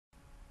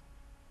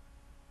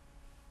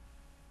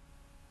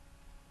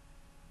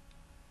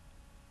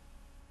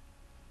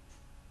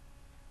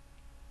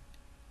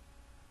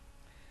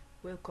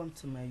Welcome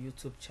to my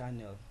YouTube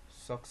channel,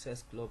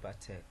 Success Global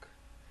Tech.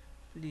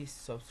 Please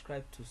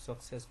subscribe to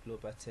Success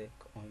Global Tech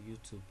on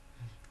YouTube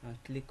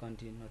and click on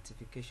the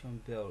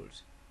notification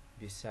bells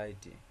beside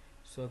it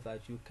so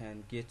that you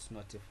can get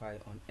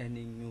notified on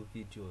any new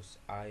videos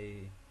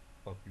I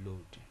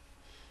upload.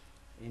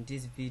 In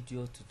this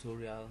video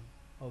tutorial,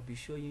 I'll be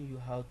showing you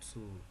how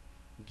to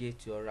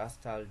get your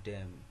raster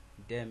DEM.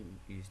 DEM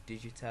is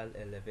digital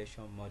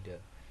elevation model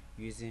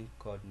using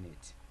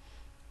coordinate.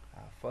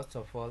 First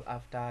of all,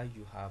 after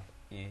you have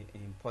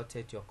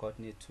imported your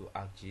coordinate to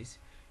Arcgis,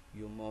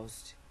 you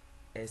must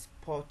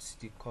export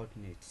the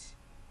coordinate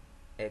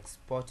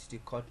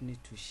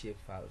to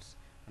shapefiles.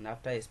 And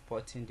after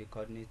exporting the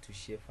coordinate to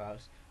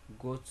shapefiles,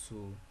 go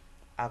to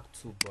Arc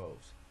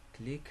Toolbox,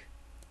 click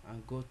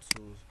and go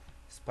to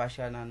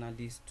Spatial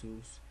Analysis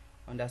Tools.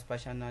 Under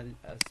Spatial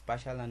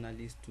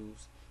Analysis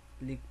Tools,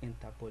 click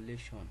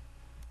Interpolation.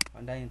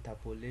 Under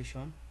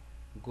Interpolation,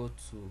 go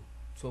to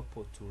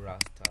Topo to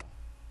Raster.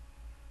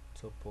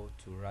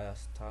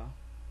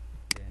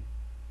 Then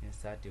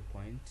insert the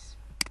point.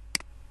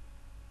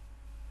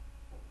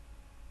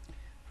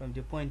 From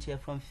the point here,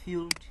 from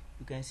field,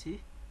 you can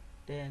see,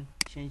 then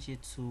change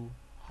it to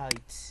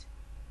height,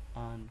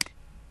 and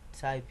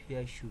type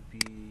here should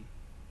be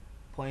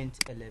point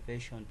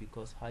elevation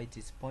because height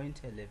is point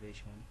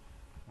elevation,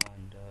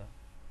 and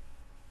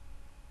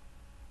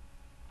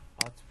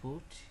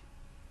output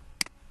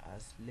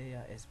as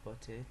layer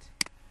exported,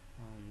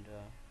 and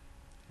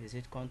is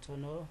it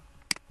contour,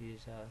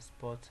 is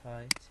spot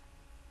height.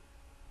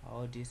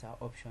 All these are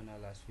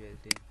optional as well.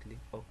 Then click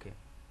OK.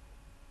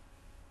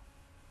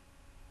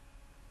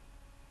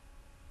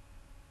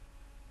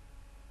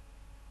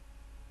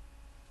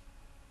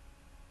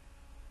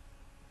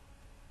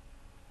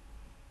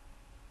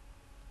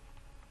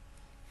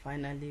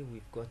 Finally,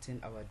 we've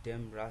gotten our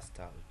DEM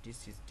raster.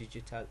 This is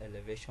digital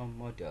elevation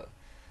model.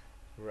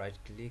 Right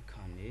click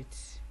on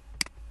it,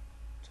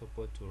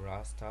 Topo to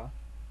raster,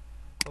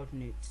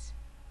 coordinates,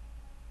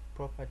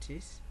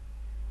 properties.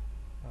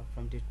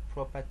 From the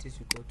properties,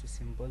 you go to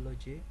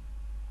symbology,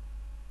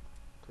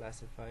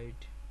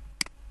 classified,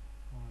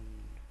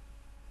 and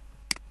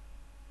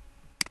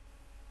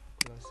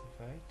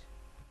classified.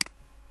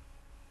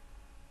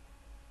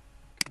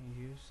 You can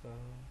use right.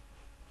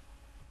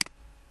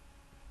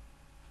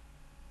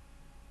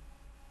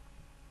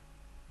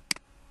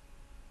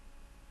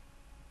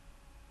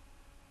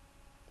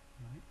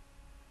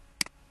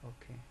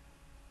 Okay,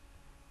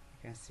 you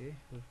can see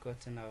we've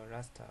gotten our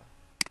raster,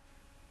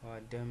 our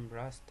DEM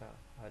raster,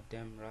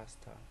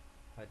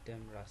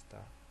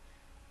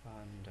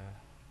 and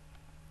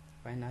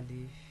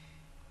finally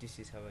this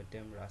is our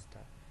DEM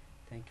raster.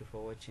 Thank you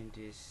for watching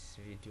this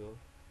video.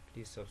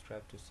 Please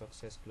subscribe to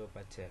Success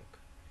Global Tech.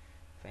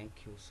 Thank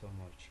you so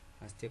much,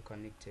 and stay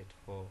connected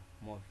for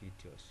more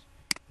videos.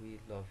 We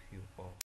love you all.